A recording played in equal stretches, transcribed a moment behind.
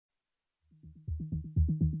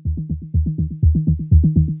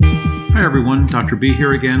Hi, everyone. Dr. B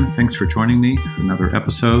here again. Thanks for joining me for another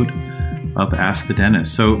episode of Ask the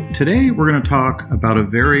Dentist. So today we're going to talk about a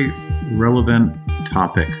very relevant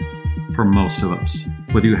topic for most of us.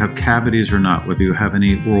 Whether you have cavities or not, whether you have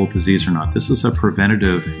any oral disease or not, this is a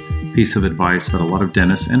preventative piece of advice that a lot of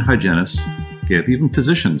dentists and hygienists give. Even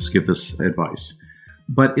physicians give this advice.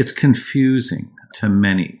 But it's confusing to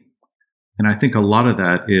many. And I think a lot of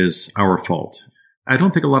that is our fault. I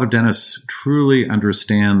don't think a lot of dentists truly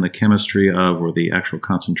understand the chemistry of or the actual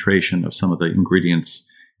concentration of some of the ingredients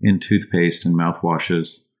in toothpaste and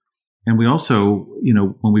mouthwashes. And we also,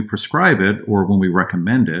 when we prescribe it or when we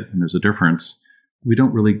recommend it, and there's a difference, we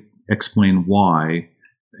don't really explain why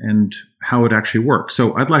and how it actually works.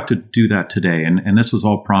 So I'd like to do that today. And this was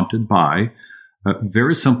all prompted by a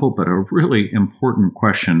very simple but a really important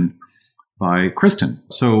question by Kristen.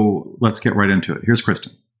 So let's get right into it. Here's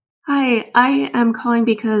Kristen. Hi, I am calling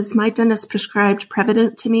because my dentist prescribed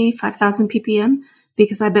Prevident to me, 5,000 ppm,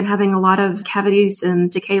 because I've been having a lot of cavities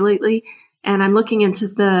and decay lately, and I'm looking into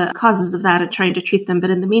the causes of that and trying to treat them.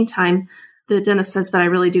 But in the meantime, the dentist says that I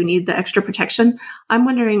really do need the extra protection. I'm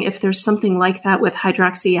wondering if there's something like that with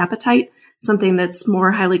hydroxyapatite, something that's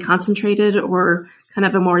more highly concentrated or kind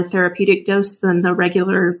of a more therapeutic dose than the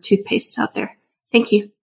regular toothpastes out there. Thank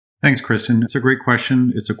you. Thanks, Kristen. It's a great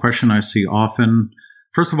question. It's a question I see often.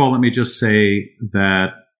 First of all, let me just say that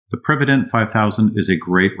the Prevident 5000 is a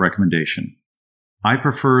great recommendation. I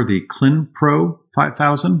prefer the ClinPro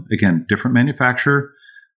 5000. Again, different manufacturer,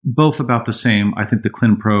 both about the same. I think the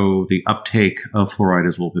ClinPro, the uptake of fluoride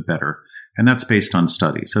is a little bit better. And that's based on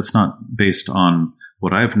studies. That's not based on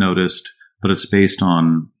what I've noticed, but it's based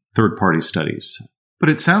on third-party studies. But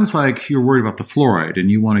it sounds like you're worried about the fluoride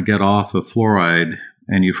and you want to get off of fluoride,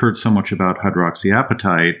 and you've heard so much about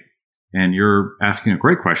hydroxyapatite. And you're asking a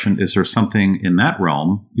great question. Is there something in that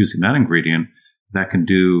realm, using that ingredient, that can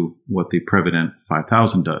do what the Prevident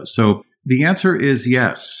 5000 does? So the answer is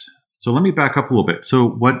yes. So let me back up a little bit. So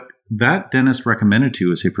what that dentist recommended to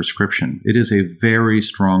you is a prescription. It is a very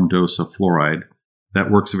strong dose of fluoride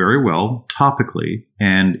that works very well topically.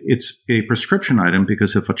 And it's a prescription item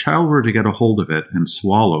because if a child were to get a hold of it and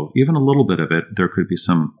swallow even a little bit of it, there could be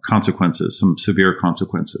some consequences, some severe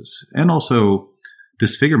consequences. And also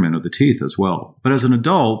disfigurement of the teeth as well. But as an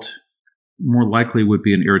adult, more likely would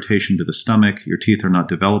be an irritation to the stomach. Your teeth are not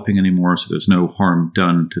developing anymore, so there's no harm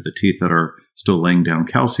done to the teeth that are still laying down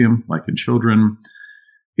calcium, like in children.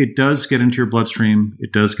 It does get into your bloodstream.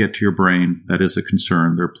 It does get to your brain. That is a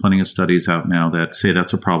concern. There are plenty of studies out now that say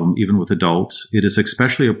that's a problem, even with adults. It is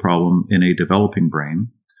especially a problem in a developing brain.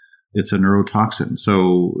 It's a neurotoxin.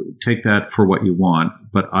 So take that for what you want.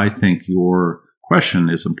 But I think your question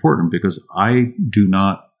is important because I do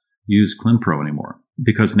not use ClinPro anymore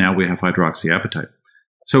because now we have hydroxyapatite.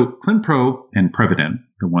 So ClinPro and Prevident,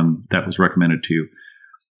 the one that was recommended to you,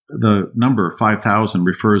 the number 5,000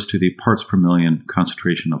 refers to the parts per million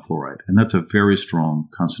concentration of fluoride. And that's a very strong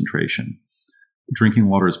concentration. Drinking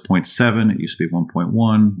water is 0.7. It used to be 1.1,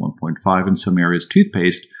 1.5 in some areas.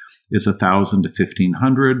 Toothpaste is 1,000 to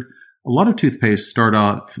 1,500. A lot of toothpaste start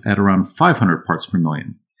off at around 500 parts per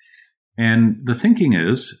million. And the thinking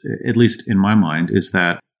is, at least in my mind, is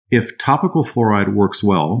that if topical fluoride works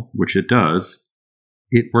well, which it does,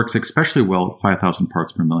 it works especially well at 5,000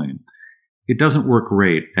 parts per million. It doesn't work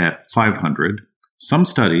great at 500. Some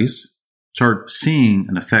studies start seeing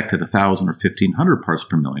an effect at 1,000 or 1,500 parts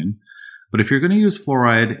per million. But if you're going to use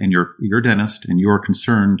fluoride and you're a dentist and you're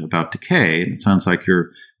concerned about decay, and it sounds like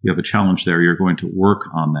you have a challenge there, you're going to work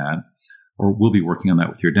on that, or will be working on that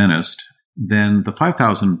with your dentist, then the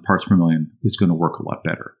 5,000 parts per million is going to work a lot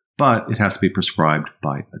better. But it has to be prescribed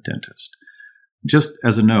by a dentist. Just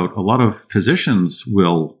as a note, a lot of physicians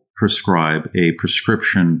will prescribe a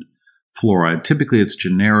prescription fluoride. Typically, it's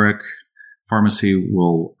generic. Pharmacy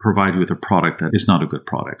will provide you with a product that is not a good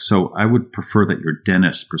product. So I would prefer that your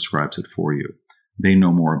dentist prescribes it for you. They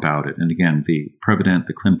know more about it. And again, the Prevident,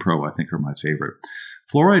 the ClinPro, I think are my favorite.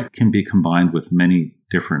 Fluoride can be combined with many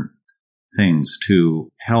different things to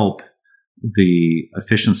help the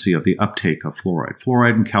efficiency of the uptake of fluoride.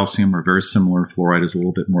 Fluoride and calcium are very similar. Fluoride is a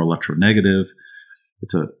little bit more electronegative.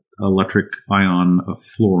 It's an electric ion of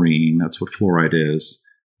fluorine. That's what fluoride is.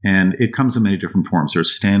 And it comes in many different forms.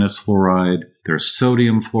 There's stannous fluoride, there's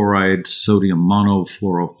sodium fluoride, sodium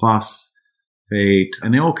monofluorophosphate,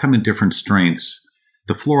 and they all come in different strengths.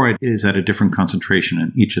 The fluoride is at a different concentration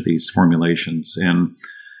in each of these formulations. And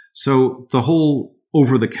so the whole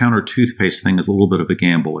over-the-counter toothpaste thing is a little bit of a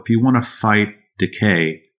gamble. If you want to fight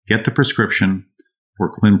decay, get the prescription for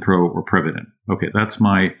ClinPro or Prevident. Okay, that's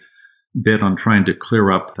my bit on trying to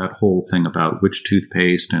clear up that whole thing about which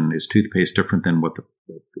toothpaste and is toothpaste different than what the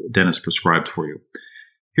dentist prescribed for you.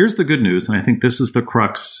 Here's the good news, and I think this is the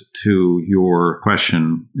crux to your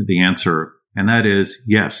question, the answer, and that is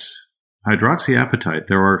yes, hydroxyapatite.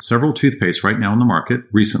 There are several toothpastes right now in the market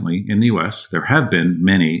recently in the US. There have been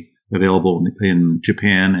many available in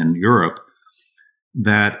Japan and Europe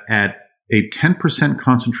that at a 10%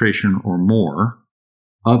 concentration or more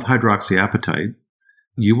of hydroxyapatite,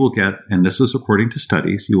 you will get, and this is according to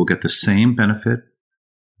studies, you will get the same benefit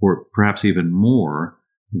or perhaps even more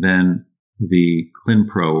than the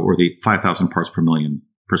ClinPro or the 5,000 parts per million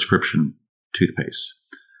prescription toothpaste.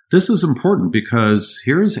 This is important because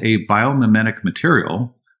here's a biomimetic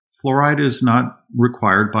material. Fluoride is not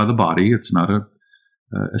required by the body. It's not a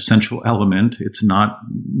essential element. It's not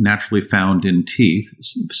naturally found in teeth,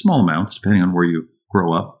 small amounts depending on where you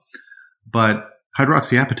grow up. But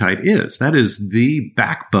hydroxyapatite is. That is the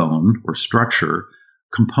backbone or structure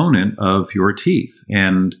component of your teeth.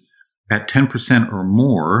 And at 10% or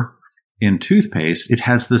more in toothpaste, it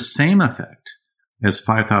has the same effect as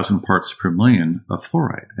 5,000 parts per million of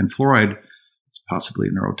fluoride. And fluoride is possibly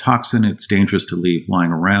a neurotoxin. It's dangerous to leave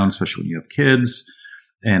lying around, especially when you have kids.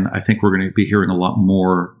 And I think we're going to be hearing a lot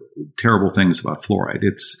more terrible things about fluoride.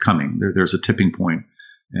 It's coming. There's a tipping point,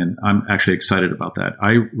 and I'm actually excited about that.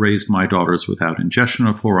 I raised my daughters without ingestion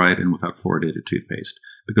of fluoride and without fluoridated toothpaste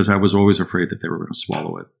because I was always afraid that they were going to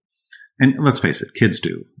swallow it. And let's face it, kids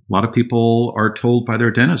do. A lot of people are told by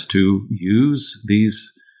their dentist to use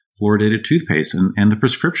these fluoridated toothpaste and the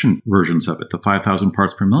prescription versions of it, the 5,000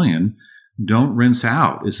 parts per million. Don't rinse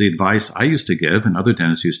out is the advice I used to give and other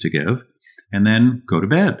dentists used to give, and then go to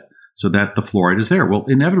bed so that the fluoride is there. Well,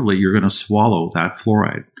 inevitably, you're going to swallow that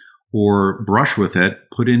fluoride or brush with it,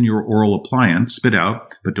 put in your oral appliance, spit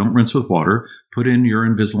out, but don't rinse with water, put in your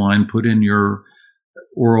Invisalign, put in your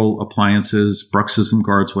oral appliances, bruxism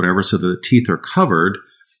guards, whatever, so the teeth are covered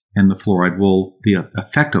and the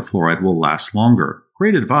effect of fluoride will last longer.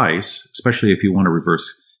 Great advice, especially if you want to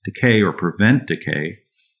reverse decay or prevent decay,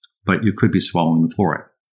 but you could be swallowing the fluoride.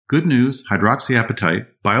 Good news, hydroxyapatite,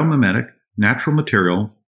 biomimetic, natural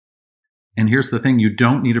material. And here's the thing, you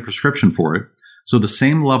don't need a prescription for it. So the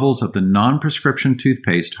same levels of the non-prescription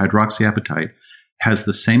toothpaste, hydroxyapatite, has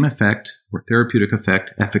the same effect or therapeutic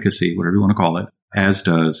effect, efficacy, whatever you want to call it, as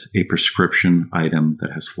does a prescription item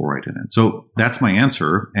that has fluoride in it. So that's my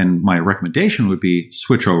answer. And my recommendation would be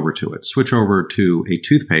switch over to it. Switch over to a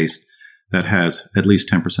toothpaste that has at least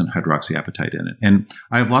 10% hydroxyapatite in it. And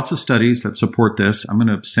I have lots of studies that support this. I'm going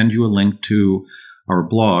to send you a link to our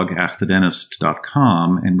blog,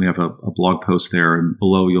 askthedentist.com, and we have a blog post there, and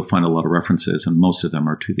below you'll find a lot of references, and most of them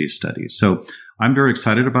are to these studies. So I'm very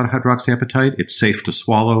excited about hydroxyapatite. It's safe to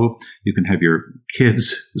swallow. You can have your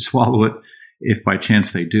kids swallow it if by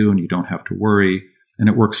chance they do, and you don't have to worry, and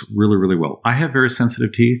it works really, really well. I have very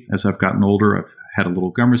sensitive teeth. As I've gotten older, I've had a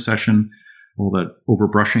little gum recession, all that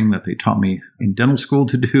overbrushing that they taught me in dental school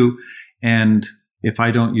to do, and if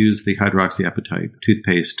I don't use the hydroxyapatite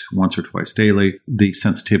toothpaste once or twice daily, the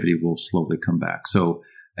sensitivity will slowly come back. So,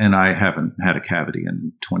 and I haven't had a cavity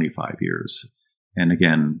in 25 years. And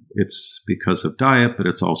again, it's because of diet, but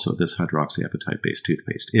it's also this hydroxyapatite-based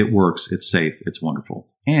toothpaste. It works, it's safe, it's wonderful,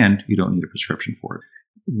 and you don't need a prescription for it.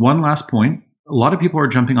 One last point. A lot of people are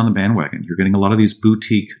jumping on the bandwagon. You're getting a lot of these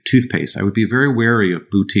boutique toothpaste. I would be very wary of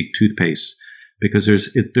boutique toothpaste because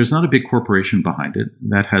there's not a big corporation behind it.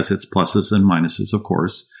 That has its pluses and minuses, of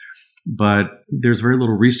course, but there's very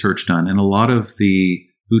little research done. And a lot of the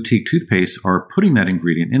boutique toothpaste are putting that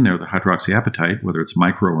ingredient in there, the hydroxyapatite, whether it's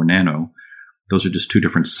micro or nano. Those are just two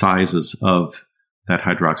different sizes of that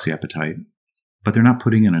hydroxyapatite, but they're not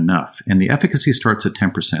putting in enough. And the efficacy starts at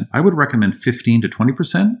 10%. I would recommend 15 to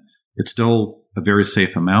 20%. It's still a very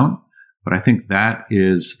safe amount, but I think that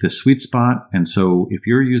is the sweet spot. And so if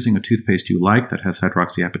you're using a toothpaste you like that has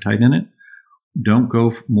hydroxyapatite in it, don't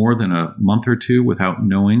go more than a month or two without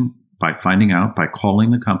knowing, by finding out, by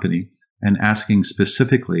calling the company and asking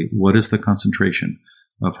specifically, what is the concentration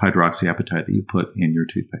of hydroxyapatite that you put in your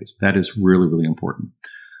toothpaste? That is really, really important.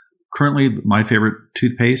 Currently, my favorite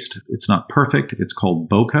toothpaste, it's not perfect. It's called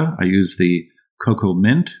Boca. I use the cocoa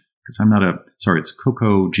mint because it's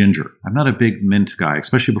cocoa ginger. I'm not a big mint guy,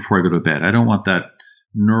 especially before I go to bed. I don't want that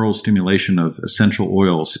neural stimulation of essential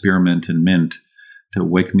oil, spearmint and mint to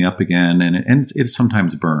wake me up again. And it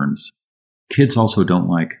sometimes burns. Kids also don't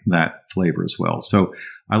like that flavor as well. So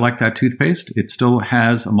I like that toothpaste. It still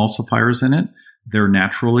has emulsifiers in it. They're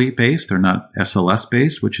naturally based. They're not SLS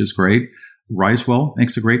based, which is great. Risewell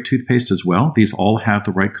makes a great toothpaste as well. These all have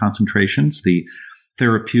the right concentrations, the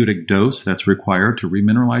therapeutic dose that's required to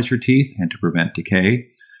remineralize your teeth and to prevent decay.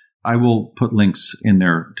 I will put links in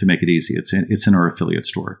there to make it easy. It's in our affiliate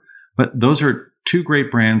store. But those are two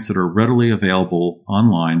great brands that are readily available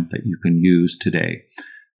online that you can use today.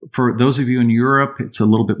 For those of you in Europe, it's a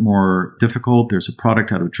little bit more difficult. There's a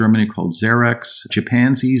product out of Germany called Xerex.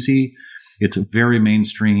 Japan's easy. It's very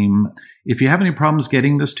mainstream. If you have any problems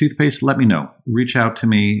getting this toothpaste, let me know. Reach out to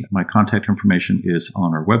me. My contact information is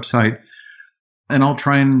on our website. And I'll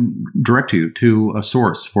try and direct you to a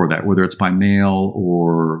source for that, whether it's by mail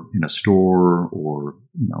or in a store or,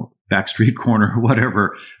 backstreet corner,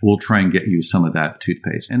 whatever. We'll try and get you some of that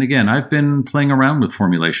toothpaste. And again, I've been playing around with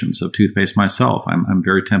formulations of toothpaste myself. I'm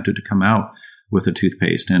very tempted to come out with a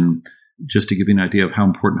toothpaste. And just to give you an idea of how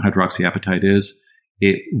important hydroxyapatite is,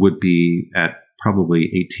 it would be at probably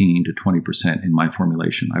 18 to 20% in my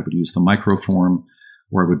formulation. I would use the micro form,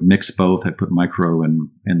 or I would mix both. I'd put micro and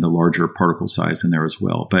the larger particle size in there as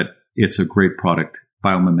well. But it's a great product,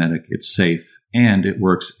 biomimetic, it's safe, and it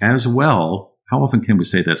works as well. How often can we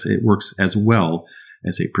say this? It works as well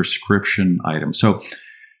as a prescription item. So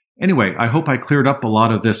anyway, I hope I cleared up a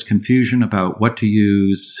lot of this confusion about what to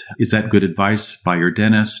use. Is that good advice by your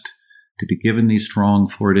dentist to be given these strong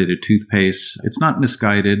fluoridated toothpastes? It's not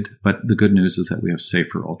misguided, but the good news is that we have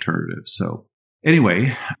safer alternatives. So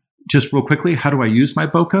anyway, just real quickly, how do I use my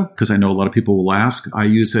Boca? Because I know a lot of people will ask. I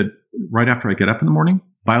use it right after I get up in the morning.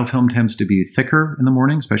 Biofilm tends to be thicker in the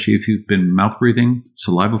morning, especially if you've been mouth breathing.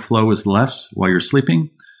 Saliva flow is less while you're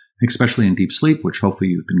sleeping, especially in deep sleep, which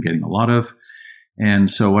hopefully you've been getting a lot of.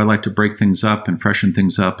 And so I like to break things up and freshen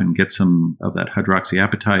things up and get some of that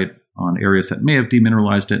hydroxyapatite on areas that may have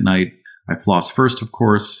demineralized at night. I floss first, of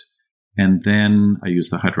course, and then I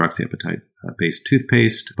use the hydroxyapatite-based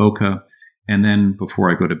toothpaste, Boca. And then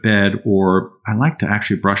before I go to bed, or I like to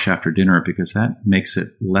actually brush after dinner because that makes it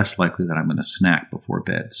less likely that I'm going to snack before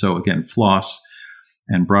bed. So again, floss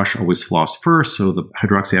and brush, always floss first so the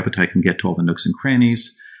hydroxyapatite can get to all the nooks and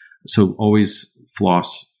crannies. So always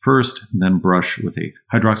floss first, then brush with a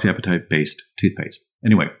hydroxyapatite-based toothpaste.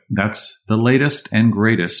 Anyway, that's the latest and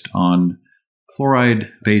greatest on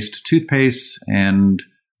fluoride-based toothpaste and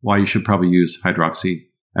why you should probably use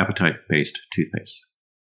hydroxyapatite-based toothpaste.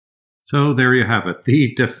 So there you have it,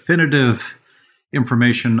 the definitive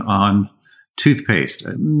information on toothpaste.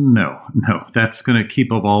 No, that's going to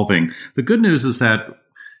keep evolving. The good news is that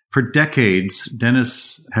for decades,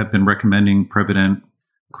 dentists have been recommending Prevident,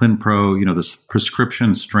 ClinPro, this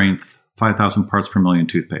prescription strength, 5,000 parts per million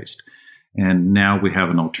toothpaste. And now we have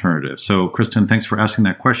an alternative. So, Kristen, thanks for asking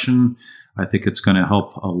that question. I think it's going to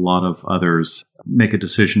help a lot of others make a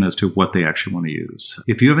decision as to what they actually want to use.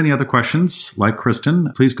 If you have any other questions, like Kristen,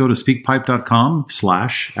 please go to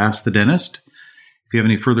speakpipe.com/askthedentist. If you have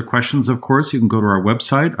any further questions, of course, you can go to our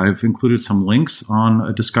website. I've included some links on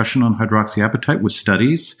a discussion on hydroxyapatite with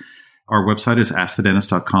studies. Our website is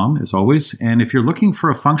askthedentist.com, as always. And if you're looking for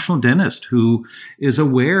a functional dentist who is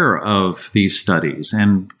aware of these studies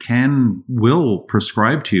and will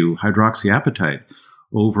prescribe to you hydroxyapatite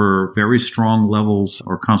over very strong levels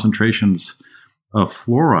or concentrations of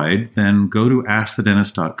fluoride, then go to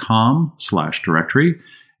askthedentist.com/directory.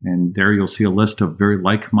 And there you'll see a list of very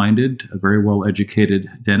like-minded, very well-educated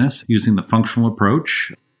dentists using the functional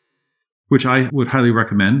approach, which I would highly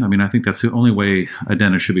recommend. I mean, I think that's the only way a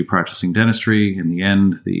dentist should be practicing dentistry. In the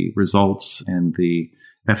end, the results and the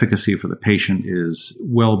efficacy for the patient is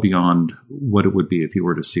well beyond what it would be if you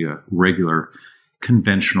were to see a regular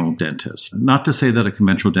conventional dentist. Not to say that a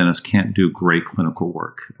conventional dentist can't do great clinical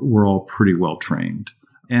work. We're all pretty well trained.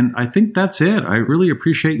 And I think that's it. I really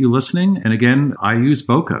appreciate you listening. And again, I use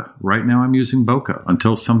Boca. Right now I'm using Boca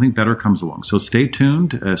until something better comes along. So stay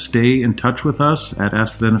tuned. Stay in touch with us at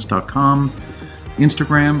askthedentist.com.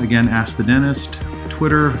 Instagram, again, Ask the Dentist.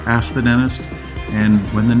 Twitter, Ask the Dentist. And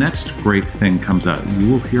when the next great thing comes out,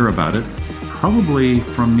 you will hear about it, probably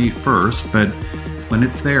from me first, but when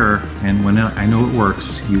it's there and when I know it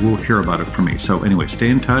works, you will hear about it from me. So anyway, stay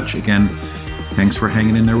in touch. Again, thanks for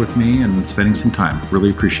hanging in there with me and spending some time. Really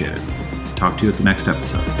appreciate it. Talk to you at the next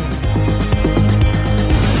episode.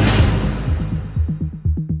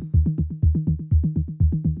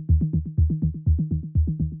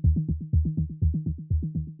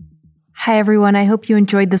 Hi, everyone. I hope you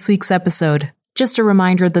enjoyed this week's episode. Just a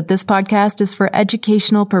reminder that this podcast is for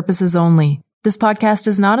educational purposes only. This podcast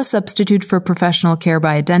is not a substitute for professional care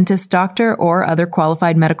by a dentist, doctor, or other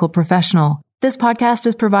qualified medical professional. This podcast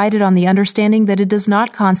is provided on the understanding that it does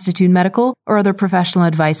not constitute medical or other professional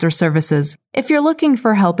advice or services. If you're looking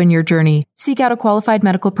for help in your journey, seek out a qualified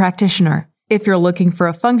medical practitioner. If you're looking for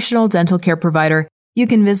a functional dental care provider, you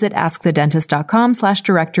can visit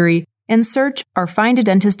askthedentist.com/directory and search our Find a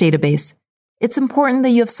Dentist database. It's important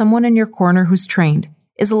that you have someone in your corner who's trained.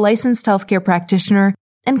 is a licensed healthcare practitioner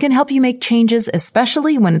and can help you make changes,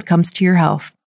 especially when it comes to your health.